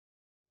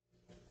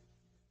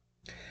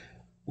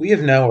We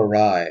have now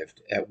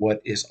arrived at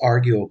what is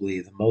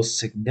arguably the most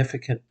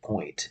significant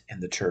point in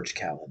the church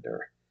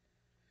calendar.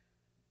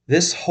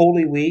 This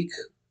Holy Week,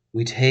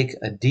 we take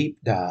a deep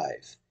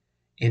dive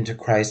into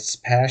Christ's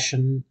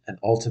passion and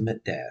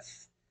ultimate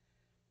death,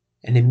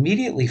 and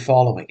immediately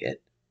following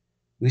it,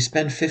 we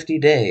spend 50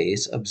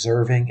 days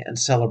observing and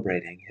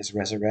celebrating his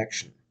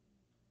resurrection.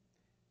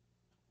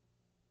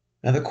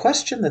 Now, the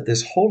question that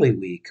this Holy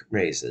Week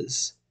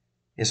raises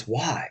is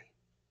why?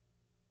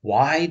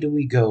 Why do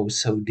we go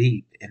so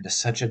deep into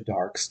such a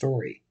dark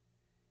story?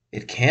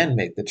 It can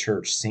make the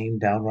church seem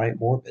downright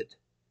morbid.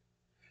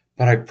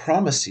 But I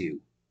promise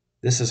you,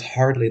 this is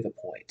hardly the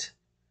point.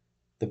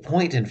 The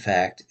point, in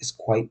fact, is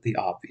quite the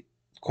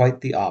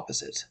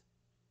opposite.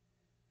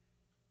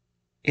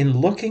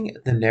 In looking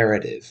at the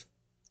narrative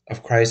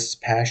of Christ's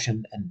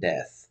passion and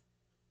death,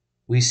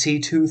 we see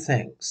two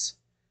things,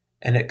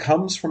 and it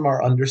comes from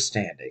our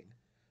understanding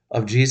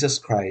of Jesus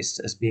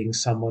Christ as being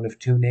someone of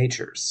two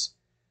natures,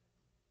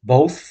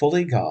 both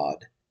fully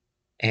God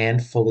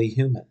and fully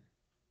human.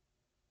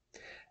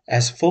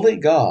 As fully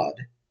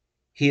God,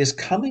 he is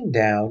coming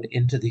down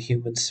into the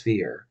human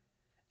sphere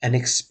and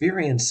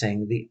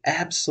experiencing the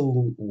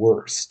absolute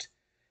worst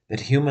that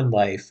human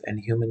life and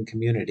human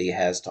community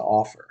has to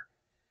offer.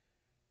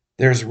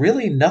 There's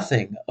really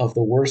nothing of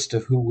the worst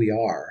of who we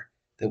are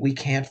that we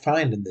can't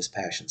find in this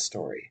passion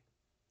story.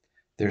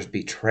 There's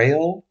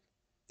betrayal,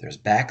 there's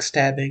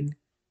backstabbing,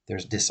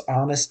 there's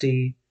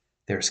dishonesty,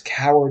 there's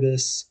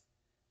cowardice,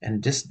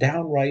 and just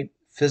downright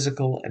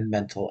physical and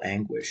mental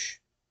anguish.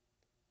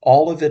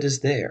 All of it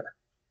is there.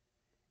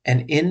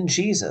 And in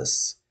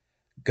Jesus,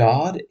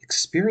 God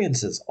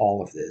experiences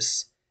all of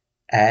this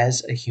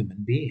as a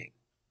human being.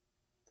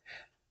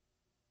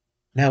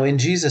 Now, in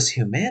Jesus'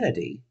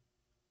 humanity,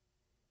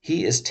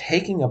 he is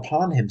taking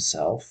upon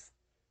himself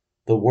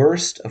the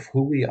worst of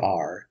who we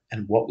are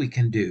and what we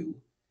can do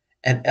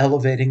and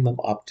elevating them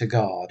up to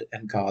God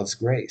and God's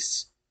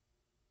grace.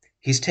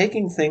 He's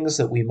taking things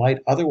that we might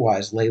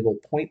otherwise label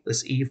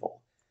pointless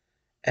evil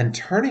and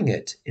turning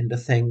it into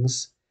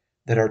things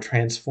that are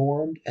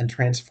transformed and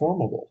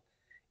transformable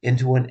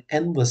into an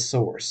endless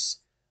source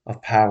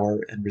of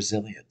power and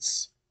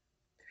resilience.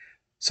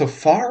 So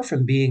far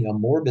from being a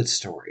morbid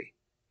story,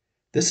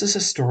 this is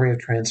a story of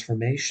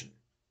transformation,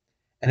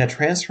 and a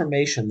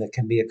transformation that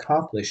can be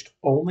accomplished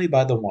only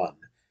by the one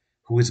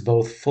who is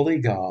both fully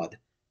God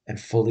and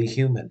fully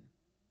human.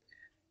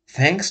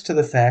 Thanks to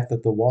the fact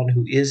that the one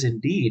who is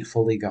indeed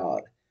fully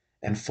God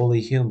and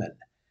fully human,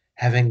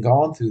 having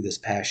gone through this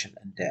passion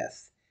and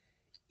death,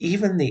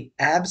 even the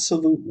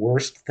absolute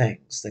worst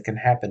things that can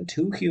happen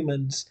to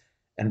humans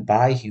and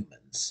by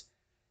humans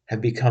have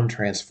become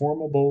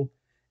transformable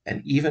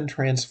and even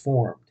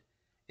transformed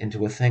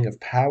into a thing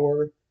of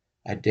power,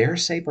 I dare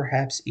say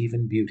perhaps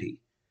even beauty,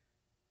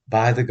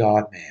 by the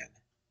God-man,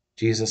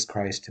 Jesus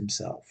Christ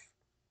himself.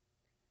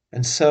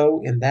 And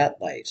so, in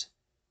that light,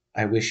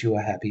 I wish you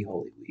a happy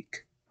Holy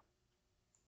Week.